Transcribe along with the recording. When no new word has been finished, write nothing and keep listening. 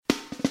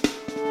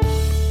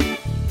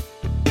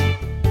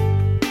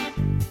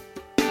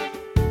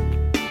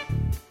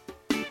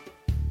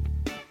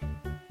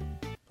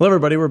Hello,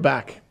 everybody. We're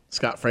back.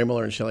 Scott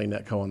Framler and Shelley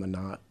Netco on The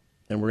Knot.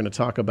 And we're going to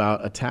talk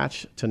about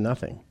attach to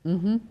nothing.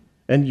 Mm-hmm.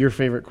 And your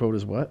favorite quote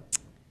is what?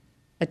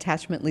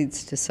 Attachment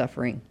leads to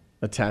suffering.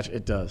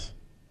 It does.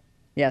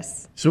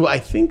 Yes. So I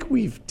think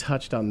we've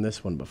touched on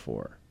this one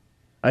before.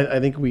 I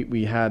think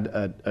we had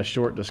a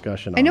short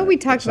discussion on it. I know we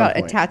talked about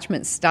point.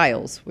 attachment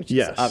styles, which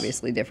is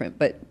obviously different.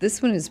 But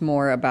this one is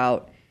more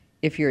about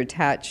if you're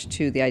attached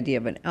to the idea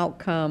of an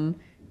outcome,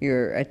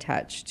 you're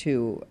attached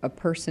to a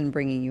person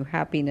bringing you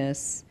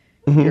happiness,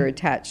 you're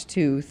attached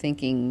to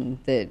thinking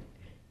that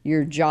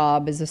your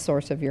job is a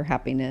source of your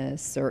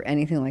happiness or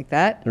anything like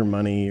that. Or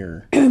money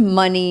or...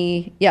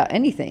 money, yeah,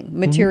 anything.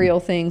 Material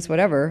things,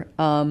 whatever.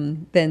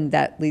 Then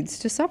that leads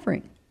to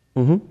suffering.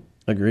 Mm-hmm.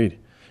 Agreed.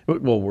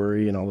 Well,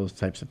 worry and all those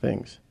types of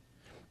things.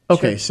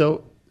 Okay,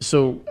 Sure.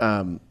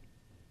 so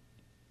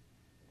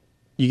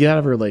you get out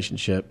of a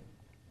relationship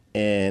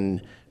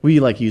and... We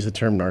use the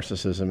term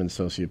narcissism and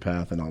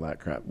sociopath and all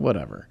that crap,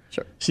 whatever.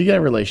 Sure. So you get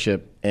a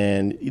relationship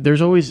and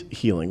there's always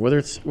healing, whether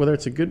it's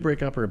a good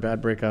breakup or a bad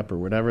breakup or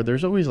whatever,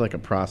 there's always a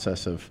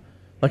process of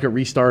a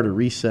restart or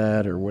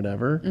reset or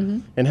whatever. Mm-hmm.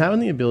 And having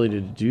the ability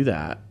to do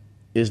that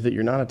is that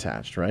you're not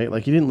attached, right?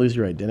 You didn't lose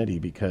your identity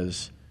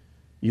because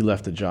you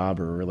left a job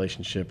or a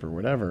relationship or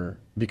whatever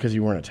because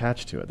you weren't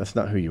attached to it. That's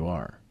not who you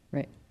are.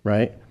 Right.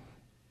 Right?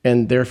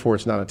 And therefore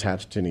it's not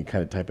attached to any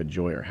kind of type of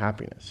joy or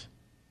happiness.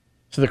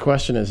 So the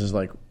question is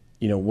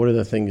what are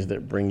the things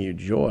that bring you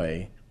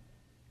joy?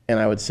 And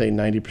I would say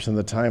 90% of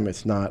the time,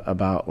 it's not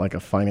about a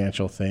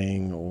financial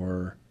thing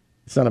or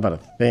it's not about a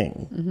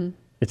thing. Mm-hmm.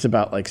 It's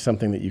about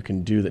something that you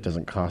can do that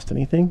doesn't cost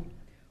anything.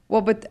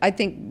 Well, but I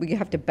think we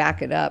have to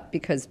back it up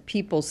because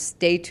people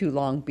stay too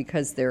long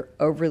because they're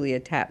overly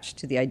attached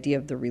to the idea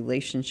of the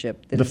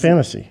relationship. The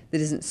fantasy.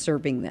 That isn't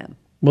serving them.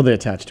 Well, they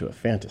attach to a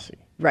fantasy.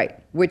 Right.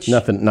 Which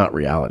not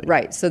reality.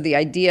 Right. So the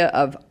idea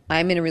of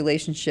I'm in a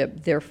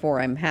relationship,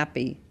 therefore I'm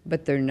happy,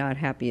 but they're not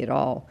happy at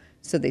all.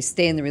 So they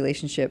stay in the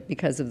relationship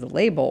because of the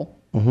label,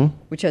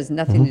 which has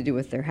nothing to do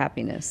with their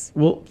happiness.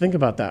 Well, think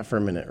about that for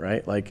a minute,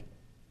 right?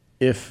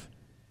 If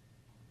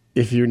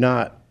you're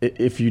not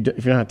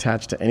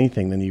attached to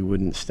anything, then you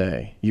wouldn't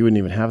stay. You wouldn't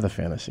even have the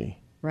fantasy.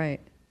 Right.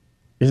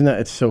 Isn't that?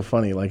 It's so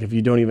funny. If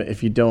you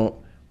don't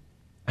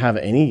have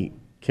any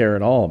care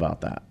at all about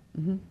that.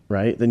 Mm-hmm.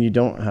 Right? Then you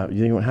don't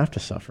have to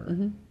suffer.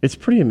 Mm-hmm. It's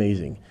pretty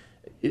amazing.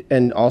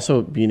 And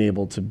also being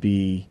able to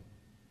be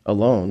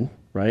alone,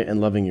 right? And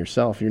loving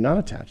yourself. You're not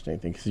attached to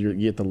anything because you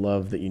get the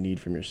love that you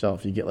need from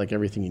yourself. You get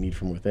everything you need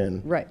from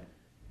within. Right.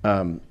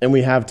 And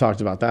we have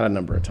talked about that a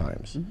number of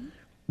times. Mm-hmm.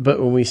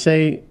 But when we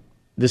say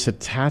this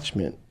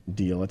attachment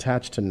deal,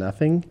 attached to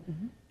nothing,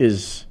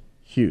 is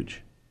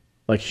huge.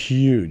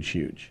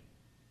 Huge.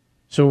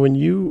 So when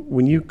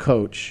you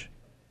coach,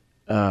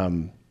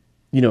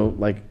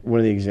 one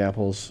of the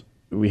examples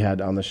we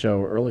had on the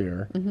show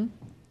earlier,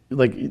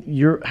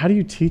 how do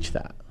you teach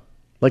that?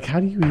 How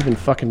do you even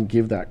fucking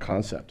give that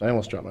concept? I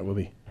almost dropped my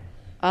whoopee.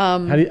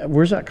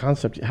 Where's that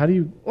concept? How do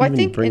you I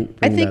think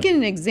in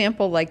an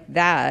example like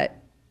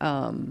that,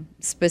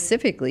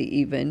 specifically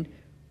even,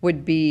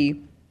 would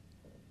be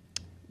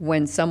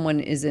when someone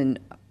is in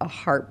a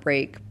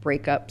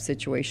breakup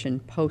situation,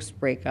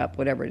 post-breakup,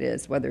 whatever it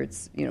is, whether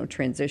it's,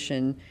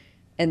 transition,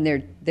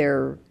 and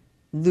they're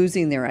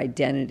losing their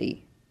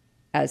identity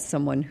as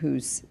someone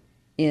who's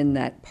in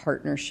that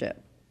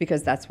partnership,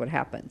 because that's what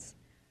happens.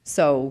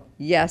 So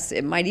yes,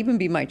 it might even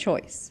be my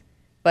choice,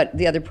 but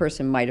the other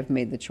person might have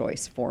made the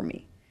choice for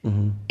me.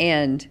 Mm-hmm.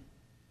 And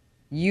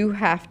you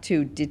have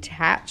to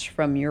detach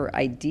from your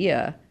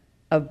idea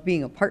of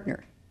being a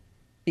partner,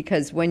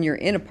 because when you're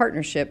in a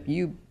partnership,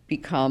 you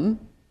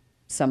become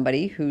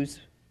somebody who's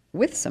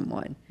with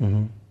someone.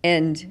 Mm-hmm.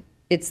 And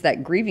it's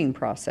that grieving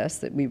process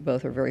that we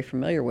both are very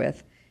familiar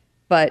with.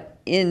 But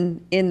in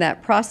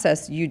that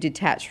process, you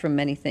detach from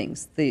many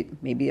things.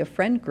 Maybe a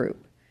friend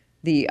group,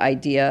 the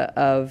idea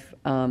of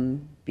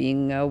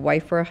being a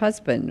wife or a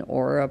husband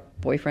or a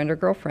boyfriend or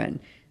girlfriend,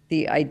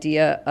 the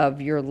idea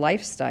of your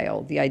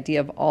lifestyle, the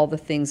idea of all the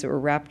things that were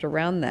wrapped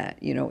around that.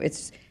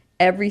 It's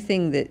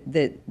everything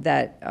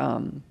that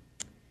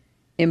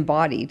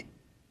embodied.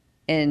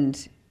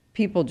 And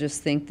people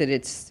just think that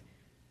it's,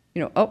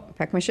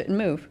 pack my shit and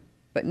move.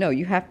 But no,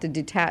 you have to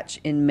detach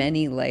in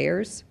many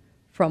layers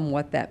from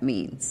what that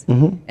means.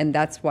 Mm-hmm. And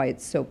that's why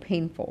it's so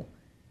painful.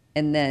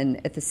 And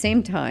then at the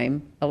same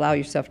time, allow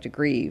yourself to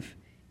grieve.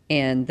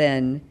 And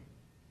then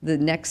the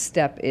next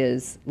step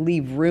is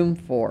leave room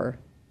for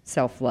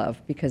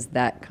self-love, because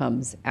that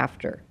comes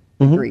after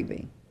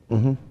grieving.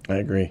 Mm-hmm. I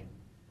agree.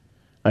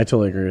 I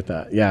totally agree with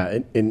that. Yeah.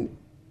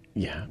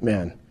 Yeah,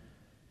 man.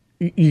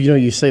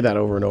 You say that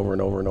over and over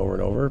and over and over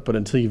and over, but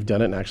until you've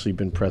done it and actually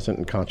been present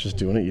and conscious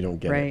doing it, you don't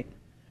get it.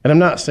 And I'm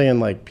not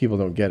saying people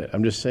don't get it.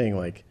 I'm just saying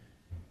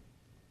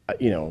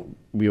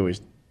we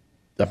always,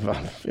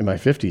 in my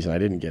 50s, and I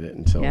didn't get it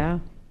until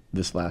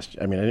this last,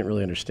 I didn't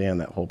really understand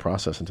that whole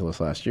process until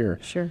this last year.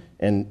 Sure.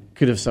 And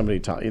could have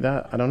somebody taught you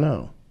that? I don't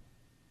know.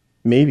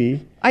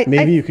 Maybe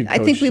you could coach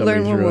I think we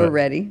learn when we're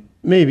ready.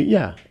 Maybe,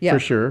 yeah, for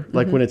sure.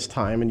 When it's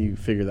time and you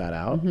figure that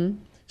out. Mm-hmm.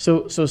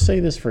 So say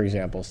this, for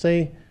example.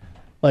 Say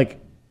like,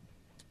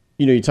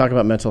 you talk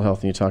about mental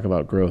health and you talk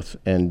about growth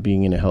and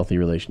being in a healthy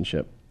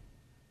relationship.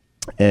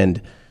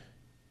 And,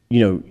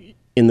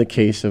 in the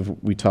case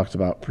of, we talked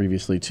about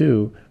previously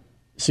too,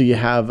 so you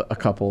have a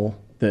couple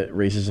that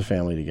raises a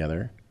family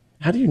together.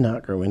 How do you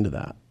not grow into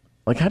that?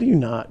 Like, how do you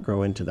not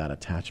grow into that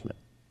attachment?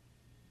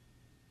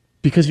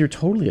 Because you're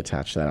totally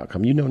attached to that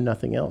outcome. You know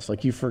nothing else.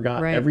 Like, you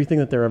forgot everything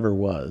that there ever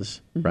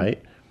was,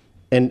 right?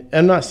 And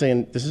I'm not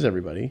saying this is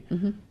everybody,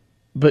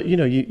 but,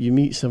 you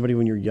meet somebody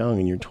when you're young,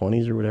 in your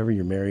 20s or whatever,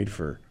 you're married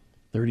for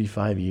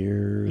 35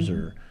 years,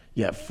 or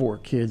you have 4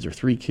 kids or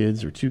 3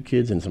 kids or 2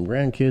 kids and some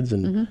grandkids,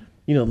 and,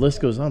 the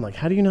list goes on. Like,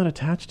 how do you not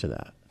attach to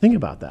that? Think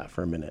about that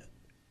for a minute.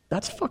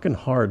 That's fucking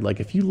hard. Like,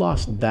 if you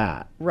lost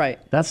that,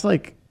 that's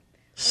like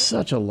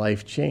such a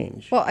life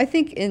change. Well, I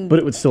think but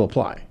it would still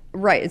apply.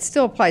 Right. It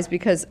still applies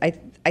because I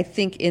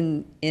think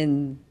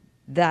in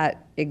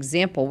that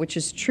example, which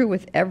is true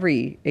with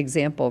every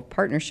example of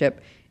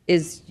partnership,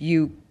 is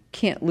you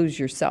can't lose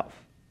yourself.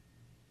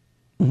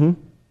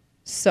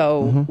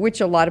 So,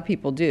 which a lot of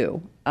people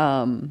do.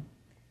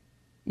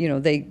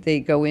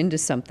 They go into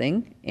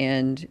something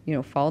and,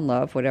 fall in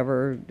love,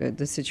 whatever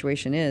the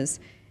situation is,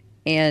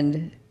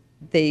 and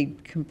they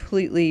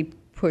completely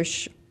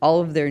push all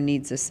of their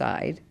needs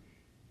aside.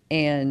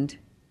 And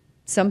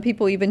some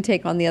people even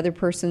take on the other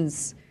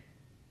person's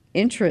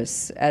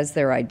interests as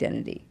their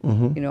identity.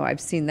 I've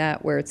seen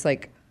that where it's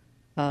like,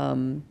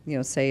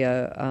 say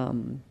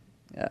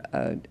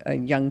a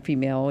young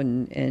female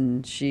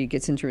and she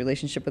gets into a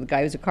relationship with a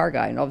guy who's a car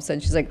guy, and all of a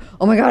sudden she's like,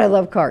 oh my God, I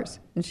love cars.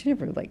 And she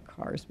never liked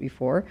cars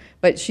before,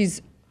 but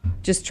she's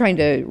just trying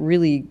to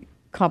really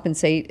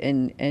compensate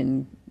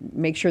and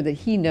make sure that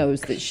he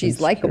knows that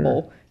she's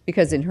likable,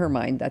 because in her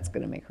mind, that's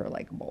going to make her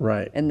likable.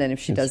 Right. And then if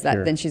she does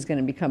that, then she's going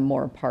to become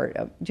more a part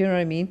of, do you know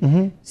what I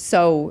mean?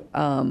 So,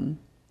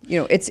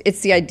 it's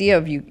the idea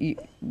of you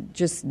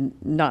just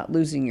not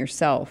losing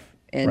yourself.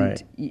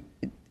 And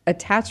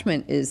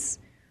attachment is,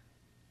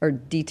 or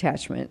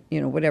detachment,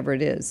 whatever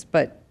it is.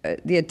 But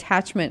the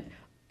attachment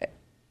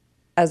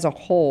as a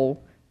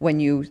whole, when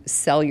you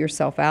sell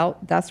yourself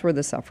out, that's where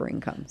the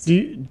suffering comes. Do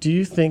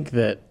you think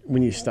that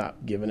when you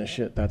stop giving a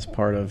shit, that's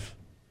part of,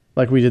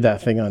 like we did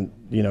that thing on,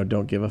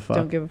 don't give a fuck?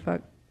 Don't give a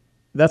fuck.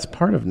 That's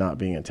part of not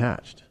being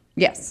attached.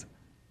 Yes,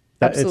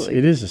 absolutely.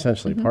 It is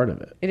essentially part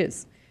of it. It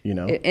is.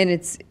 And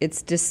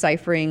it's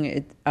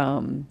deciphering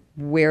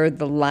where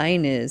the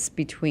line is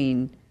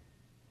between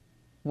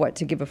what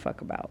to give a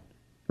fuck about.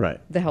 Right.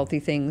 The healthy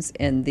things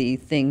and the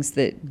things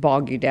that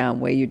bog you down,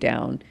 weigh you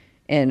down,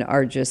 and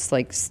are just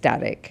like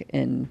static,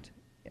 and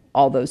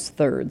all those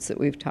thirds that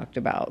we've talked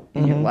about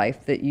in your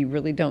life that you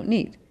really don't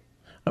need.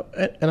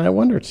 And I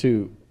wonder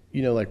too,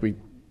 like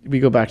we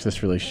go back to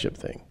this relationship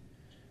thing,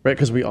 right?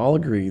 Because we all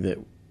agree that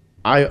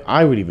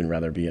I would even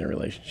rather be in a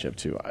relationship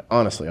too.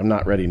 Honestly, I'm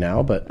not ready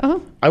now, but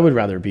I would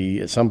rather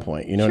be at some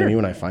point, what I mean,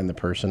 when I find the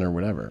person or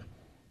whatever.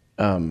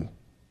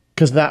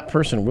 Because that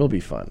person will be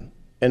fun.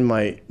 And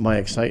my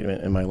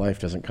excitement in my life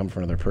doesn't come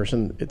from another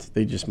person.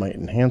 They just might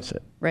enhance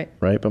it. Right.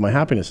 But my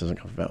happiness doesn't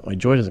come from that. My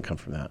joy doesn't come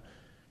from that.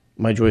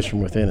 My joy is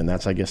from within, and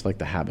that's, I guess, like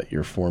the habit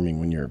you're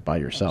forming when you're by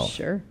yourself.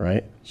 Sure.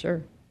 Right?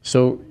 Sure.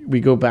 So we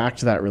go back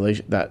to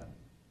that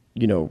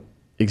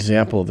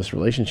example of this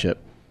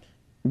relationship.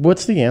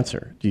 What's the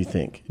answer, do you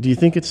think? Do you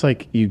think it's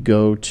like you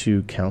go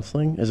to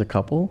counseling as a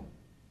couple?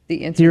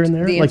 The answer here and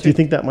there? Do you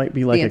think that might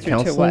be like a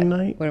counseling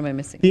night? What am I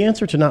missing? The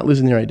answer to not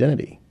losing their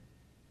identity.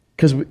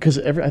 Because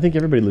I think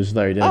everybody loses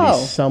their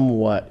identity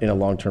somewhat in a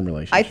long-term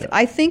relationship.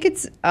 I think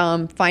it's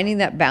finding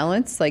that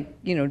balance.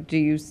 Like,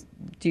 do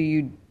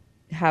you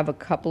have a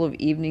couple of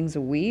evenings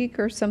a week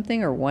or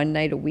something, or one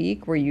night a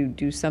week where you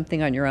do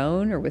something on your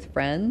own or with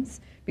friends?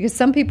 Because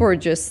some people are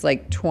just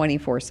like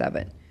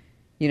 24/7.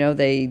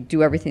 They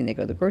do everything. They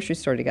go to the grocery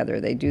store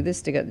together. They do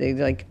this together. They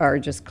like are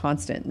just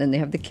constant. And then they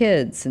have the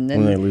kids, and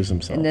then they lose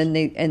themselves. And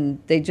then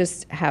they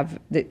just have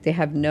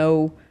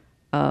no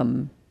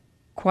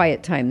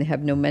quiet time. They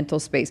have no mental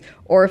space.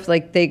 Or if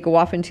like they go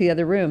off into the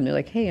other room, they're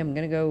like, hey, I'm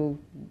going to go,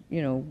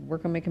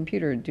 work on my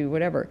computer, do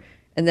whatever.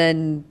 And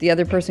then the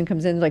other person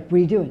comes in like, what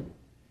are you doing?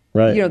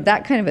 Right.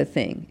 That kind of a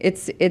thing.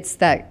 It's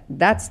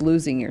that's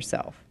losing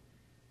yourself,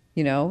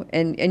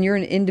 and you're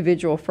an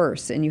individual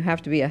first, and you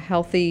have to be a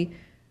healthy,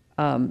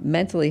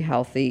 mentally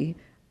healthy,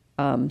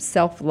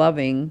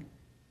 self-loving,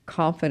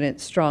 confident,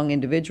 strong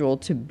individual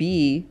to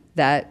be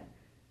that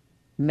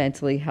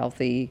mentally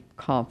healthy,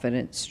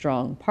 confident,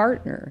 strong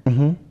partner.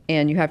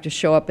 And you have to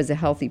show up as a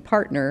healthy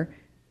partner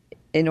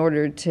in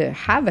order to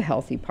have a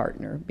healthy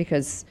partner,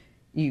 because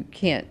you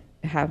can't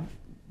have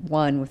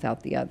one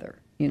without the other,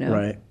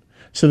 Right.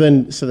 So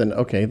then,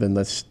 okay, then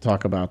let's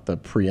talk about the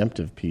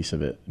preemptive piece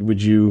of it.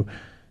 Would you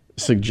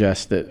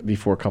suggest that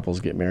before couples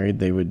get married,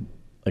 they would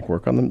like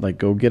work on them, like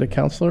go get a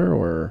counselor,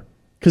 or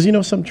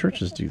because some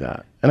churches do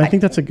that, and I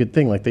think that's a good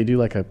thing. Like they do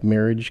like a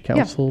marriage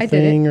counsel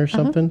thing or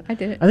something. I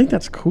did it. I think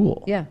that's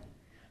cool. Yeah,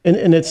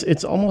 and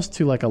it's almost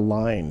to like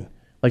align,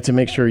 like to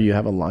make sure you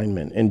have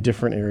alignment in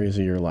different areas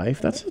of your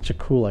life. That's such a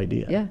cool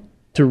idea. Yeah,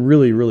 to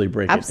really, really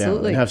break it down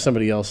Absolutely. and have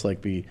somebody else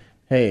like be,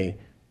 hey,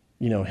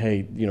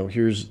 hey,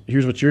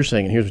 here's what you're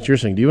saying and here's what you're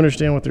saying. Do you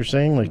understand what they're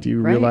saying? Like, do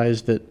you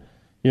realize that,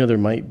 there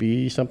might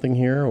be something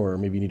here, or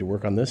maybe you need to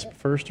work on this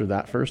first or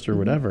that first or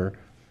whatever,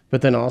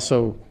 but then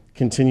also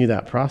continue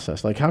that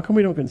process. Like, how come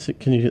we don't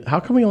how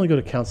come we only go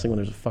to counseling when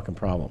there's a fucking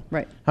problem?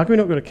 Right. How come we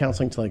don't go to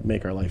counseling to like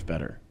make our life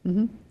better?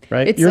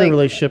 Right. It's You're in like- a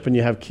relationship and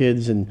you have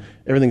kids and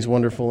everything's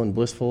wonderful and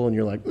blissful and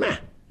you're like, meh,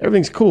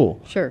 everything's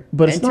cool. Sure.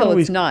 But it's Until not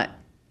always. it's not.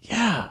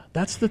 Yeah,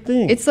 that's the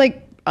thing. It's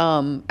like,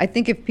 I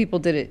think if people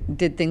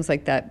did things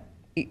like that,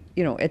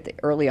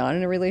 early on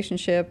in a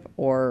relationship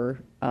or,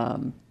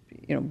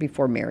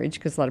 before marriage,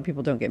 because a lot of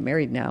people don't get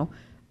married now,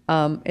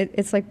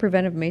 it's like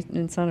preventive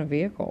maintenance on a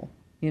vehicle,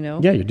 Yeah,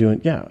 you're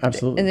doing,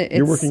 absolutely. And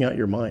You're working out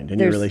your mind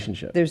and your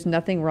relationship. There's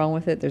nothing wrong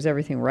with it. There's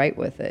everything right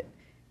with it.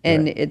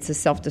 And it's a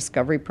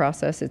self-discovery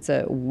process. It's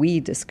a we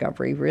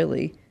discovery,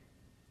 really.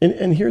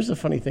 And here's the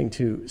funny thing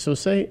too. So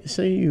say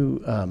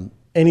you,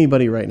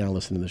 anybody right now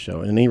listening to the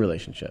show in any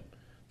relationship,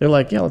 they're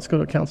like, yeah, let's go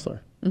to a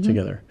counselor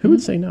together. Who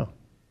would say no?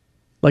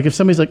 Like if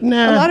somebody's like,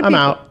 nah, I'm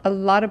out. A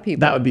lot of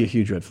people. That would be a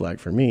huge red flag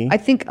for me. I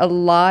think a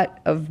lot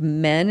of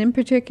men in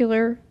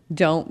particular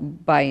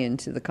don't buy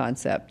into the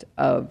concept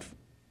of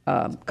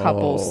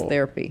couples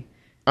therapy.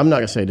 I'm not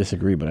going to say I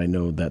disagree, but I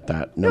know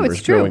that number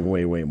is growing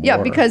way, way more. Yeah,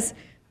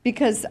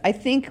 because I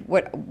think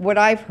what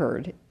I've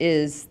heard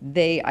is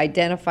they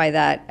identify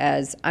that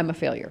as I'm a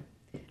failure.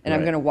 And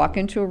I'm going to walk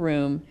into a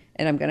room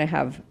and I'm going to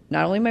have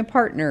not only my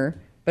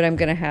partner, but I'm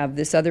going to have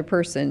this other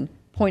person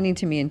pointing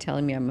to me and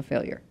telling me I'm a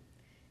failure.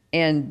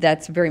 And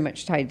that's very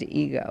much tied to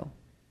ego.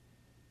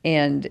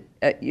 And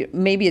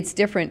maybe it's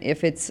different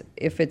if it's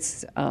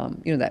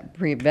that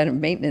preventive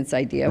maintenance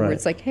idea where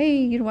it's like, hey,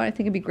 you know what? I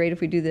think it'd be great if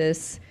we do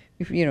this,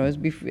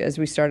 as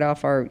we start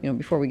off our,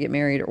 before we get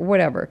married or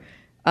whatever.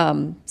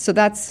 So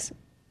that's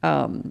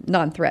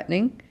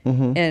non-threatening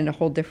and a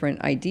whole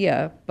different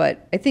idea.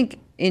 But I think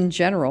in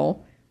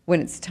general, when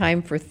it's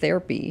time for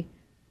therapy,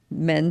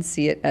 men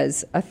see it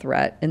as a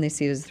threat, and they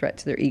see it as a threat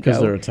to their ego.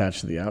 Because they're attached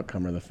to the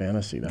outcome or the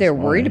fantasy. They're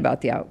worried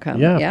about the outcome.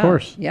 Yeah, of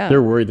course. Yeah.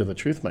 They're worried that the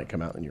truth might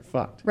come out and you're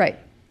fucked. Right.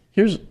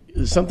 Here's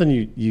something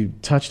you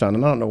touched on,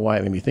 and I don't know why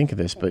it made me think of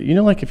this, but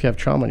like if you have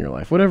trauma in your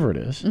life, whatever it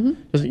is,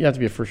 doesn't you have to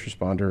be a first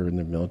responder or in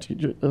the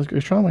military,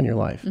 there's trauma in your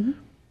life.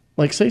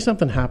 Like say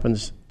something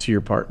happens to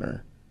your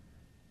partner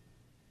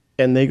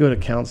and they go to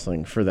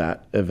counseling for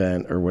that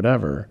event or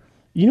whatever.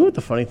 You know what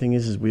the funny thing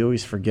is we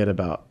always forget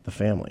about the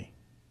family.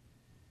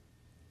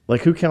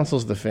 Like who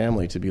counsels the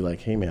family to be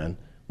like, hey man,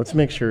 let's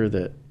make sure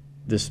that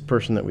this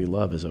person that we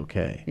love is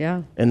okay.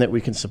 Yeah. And that we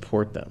can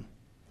support them.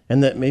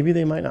 And that maybe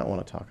they might not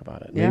want to talk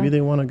about it. Maybe Yeah.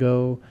 they want to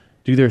go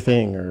do their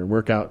thing or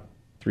work out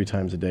 3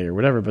 times a day or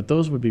whatever. But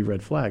those would be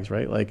red flags,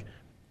 right? Like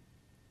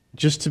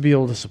just to be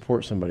able to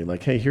support somebody.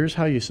 Like, hey, here's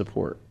how you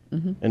support.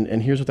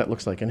 And here's what that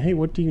looks like. And hey,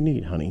 what do you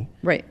need, honey?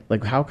 Right.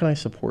 Like, how can I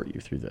support you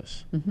through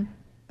this?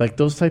 Like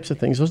those types of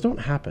things, those don't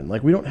happen.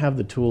 Like we don't have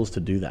the tools to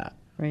do that.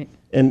 Right.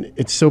 And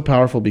it's so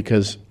powerful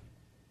because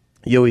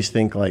you always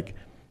think like,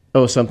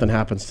 oh, something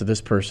happens to this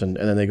person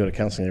and then they go to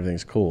counseling and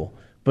everything's cool.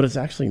 But it's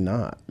actually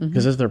not.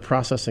 Because as they're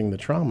processing the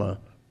trauma,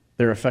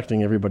 they're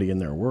affecting everybody in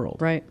their world.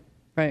 Right.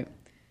 Right.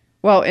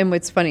 Well, and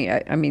what's funny,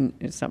 I mean,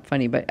 it's not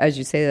funny, but as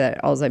you say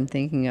that, all I'm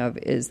thinking of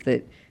is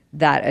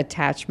that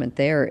attachment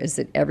there is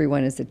that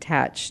everyone is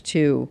attached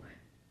to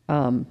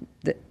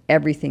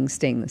everything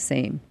staying the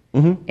same.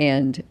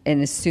 And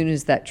as soon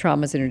as that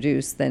trauma is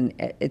introduced, then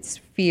it's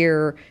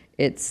fear,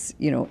 it's,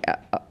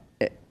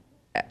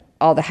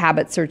 all the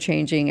habits are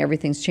changing,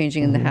 everything's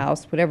changing in the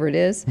house, whatever it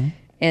is.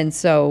 And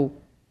so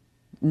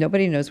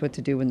nobody knows what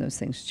to do when those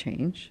things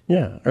change.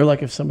 Yeah. Or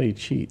like if somebody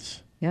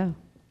cheats. Yeah.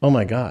 Oh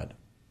my God.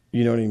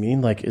 You know what I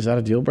mean? Like, is that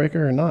a deal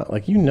breaker or not?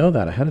 Like,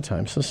 that ahead of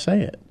time. So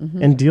say it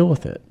and deal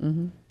with it.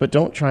 But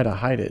don't try to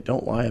hide it.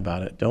 Don't lie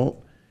about it.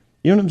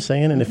 You know what I'm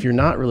saying? And if you're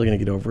not really going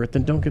to get over it,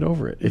 then don't get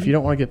over it. If you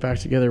don't want to get back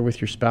together with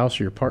your spouse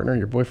or your partner,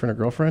 your boyfriend or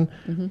girlfriend,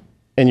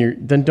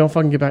 and then don't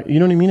fucking get back. You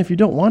know what I mean? If you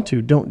don't want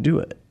to, don't do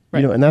it.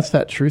 Right. And that's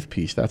that truth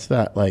piece. That's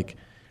that like,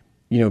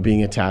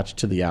 being attached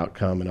to the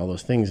outcome and all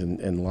those things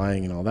and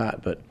lying and all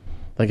that. But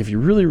like, if you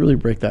really, really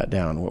break that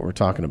down, what we're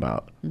talking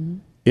about,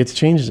 it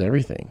changes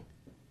everything.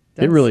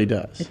 It really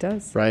does. It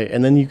does. Right.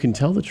 And then you can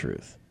tell the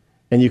truth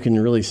and you can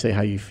really say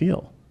how you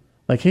feel.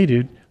 Like, hey,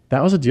 dude,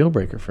 that was a deal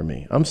breaker for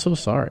me. I'm so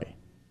sorry.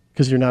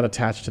 Because you're not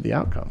attached to the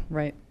outcome.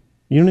 Right.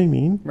 You know what I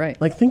mean?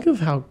 Right. Like, think of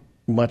how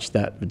much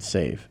that would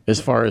save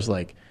as far as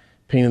like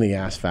pain in the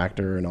ass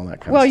factor and all that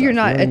kind of stuff. Well, you're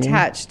not you know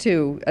attached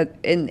to,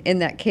 in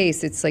that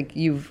case, it's like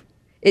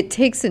it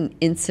takes an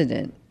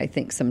incident, I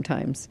think,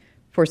 sometimes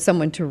for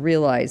someone to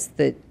realize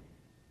that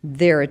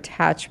their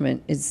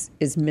attachment is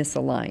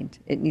misaligned.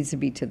 It needs to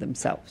be to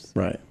themselves.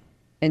 Right.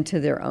 And to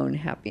their own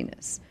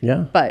happiness.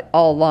 Yeah. But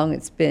all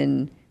along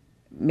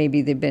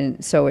maybe they've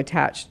been so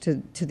attached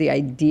to the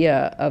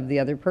idea of the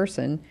other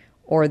person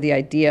or the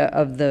idea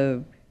of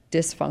the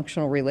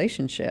dysfunctional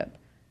relationship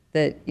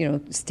that,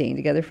 staying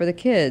together for the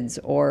kids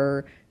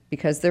or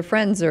because their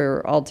friends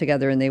are all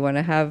together and they want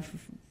to have,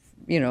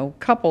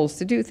 couples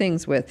to do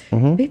things with.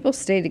 People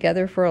stay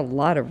together for a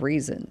lot of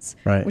reasons,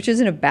 Right. which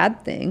isn't a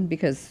bad thing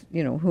because,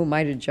 who am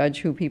I to judge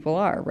who people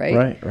are,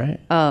 right? Right.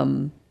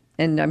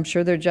 And I'm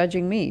sure they're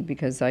judging me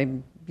because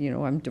I'm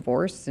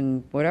divorced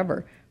and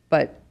whatever.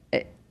 But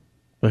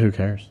But who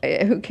cares?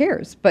 who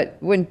cares? But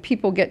when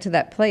people get to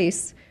that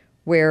place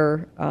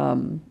where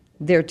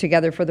they're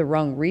together for the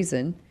wrong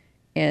reason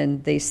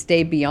and they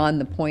stay beyond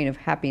the point of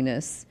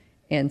happiness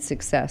and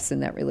success in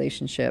that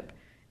relationship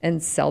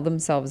and sell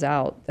themselves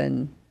out,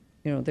 then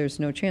there's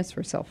no chance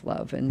for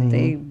self-love, and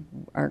they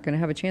aren't going to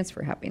have a chance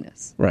for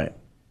happiness. Right.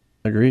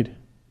 Agreed.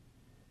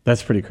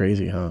 That's pretty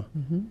crazy, huh?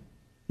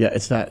 Yeah,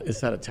 it's that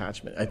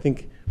attachment. I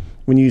think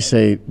when you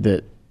say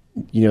that,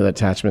 that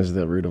attachment is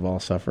the root of all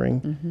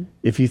suffering,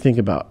 if you think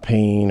about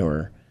pain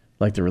or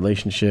like the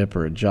relationship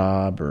or a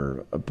job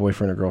or a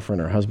boyfriend or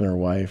girlfriend or husband or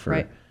wife or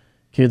Right.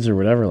 kids or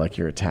whatever, like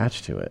you're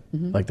attached to it.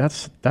 Like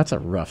that's a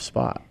rough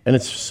spot. And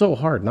it's so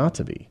hard not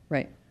to be.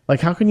 Right. Like,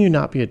 how can you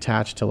not be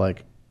attached to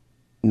like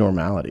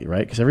normality, right?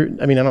 Because I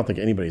don't think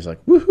anybody's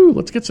like, woohoo,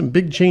 let's get some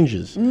big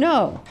changes.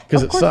 No.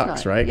 Because of it course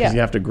sucks, not. right? Because Yeah. you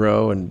have to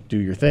grow and do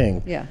your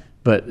thing. Yeah.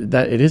 But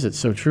it's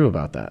so true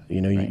about that.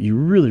 Right. You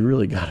really,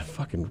 really got to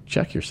fucking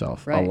check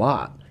yourself Right. a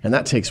lot. And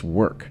that takes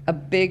work. A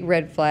big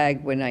red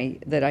flag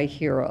that I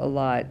hear a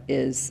lot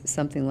is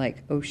something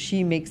like, "Oh,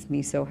 she makes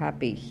me so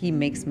happy. He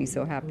makes me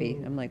so happy."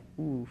 I'm like,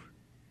 "Ooh,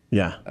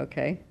 Yeah.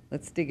 okay,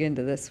 let's dig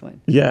into this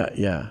one."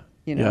 Yeah.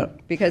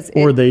 Because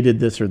or they did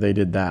this or they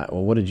did that.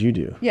 Well, what did you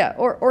do? yeah,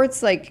 or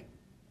it's like,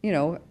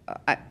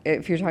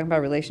 if you're talking about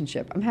a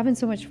relationship, I'm having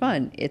so much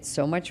fun. It's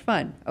so much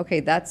fun.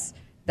 Okay, that's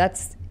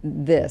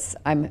this.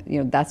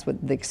 That's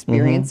what the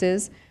experience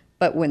is.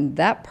 But when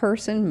that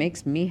person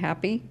makes me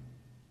happy,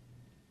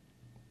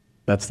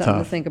 That's something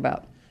tough. to think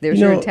about. There's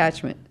your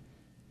attachment.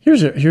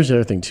 Here's the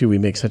other thing too. We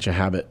make such a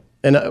habit,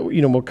 and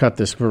we'll cut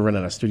this. We're running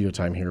out of studio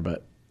time here,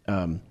 but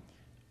I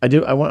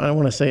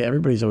want to say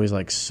everybody's always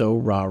like so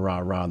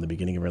rah in the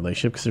beginning of a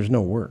relationship because there's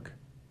no work.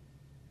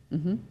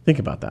 Think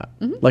about that.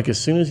 Like as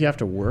soon as you have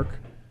to work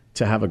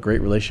to have a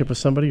great relationship with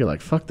somebody, you're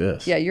like, fuck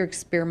this. Yeah, you're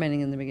experimenting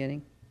in the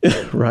beginning.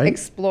 Right?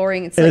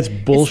 Exploring. And it's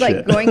bullshit.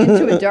 It's like going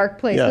into a dark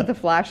place Yeah. with a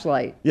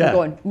flashlight. Yeah. And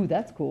going, ooh,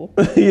 that's cool.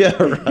 Yeah,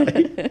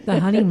 right. The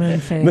honeymoon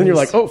phase. And then you're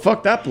like, oh,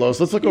 fuck, that blows.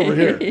 Let's look over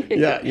here.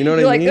 Yeah, you know what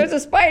You're I like, mean? there's a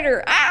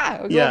spider.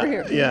 Go over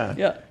here.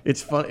 Yeah.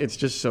 It's fun. It's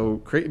just so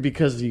crazy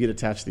because you get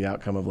attached to the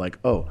outcome of like,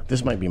 oh,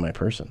 this might be my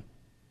person,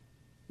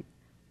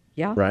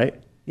 Yeah. right?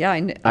 Yeah.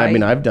 I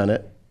mean, I've done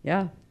it.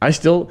 Yeah. I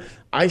still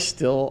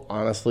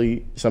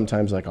honestly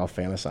sometimes like I'll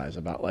fantasize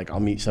about like I'll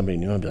meet somebody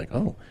new and be like,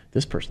 oh,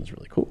 this person's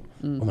really cool.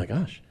 Oh my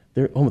gosh,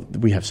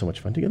 we have so much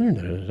fun together and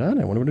and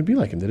I wonder what it'd be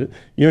like and did it.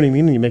 You know what I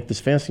mean? And you make this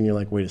fantasy and you're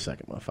like, wait a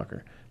second,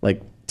 motherfucker.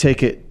 Like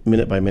take it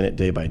minute by minute,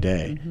 day by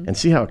day, and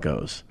see how it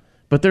goes.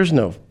 But there's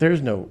no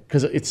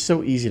because it's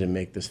so easy to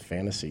make this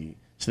fantasy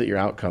so that your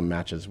outcome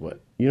matches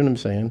what you know what I'm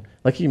saying.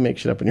 Like you make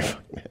shit up in your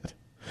fucking head.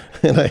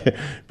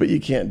 But you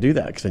can't do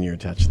that because then you're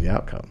attached to the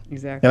outcome.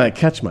 Exactly. And I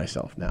catch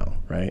myself now,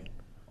 right?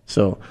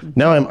 So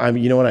now I'm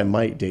you know what? I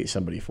might date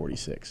somebody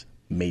 46,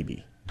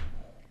 maybe.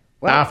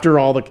 Well, After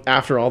all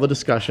the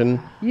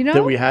discussion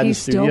that we had in the he's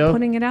studio, still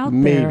putting it out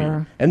maybe.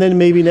 there. And then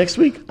maybe next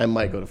week I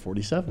might go to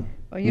 47.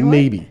 well, you know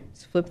maybe. What?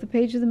 Just flip the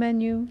page of the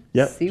menu.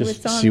 Yep. See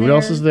Just what's on see what there.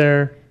 else is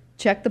there.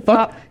 Check the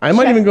Fuck. pop. I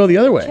might even go the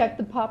other way. Check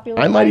the popular.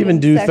 I might even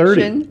do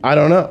 30. section. I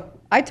don't know.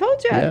 I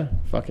told you. Yeah.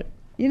 Fuck it.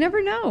 You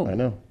never know. I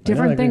know.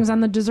 Different I agree. things on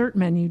the dessert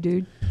menu,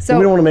 dude. So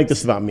we don't want to make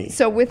this about me.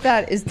 So with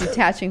that is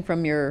detaching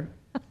from your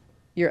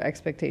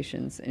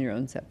expectations and your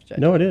own self-judgment.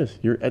 No, it is.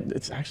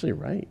 It's actually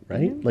right?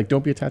 Like,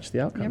 don't be attached to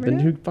the outcome. Never Then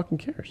know. who fucking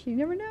cares? You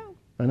never know.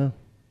 I know.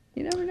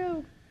 You never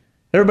know.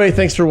 Everybody,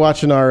 thanks for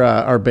watching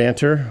our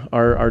banter,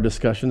 our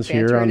discussions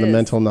Banter here on it The is.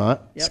 Mental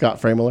Knot. Yep.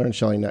 Scott Framler and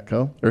Shelley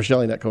Netco. Or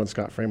Shelley Netco and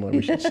Scott Framler,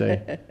 we should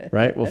say.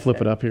 Right? We'll flip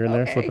it up here and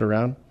there, flip it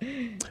around.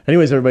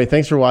 Anyways, everybody,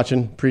 thanks for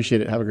watching.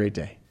 Appreciate it. Have a great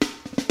day.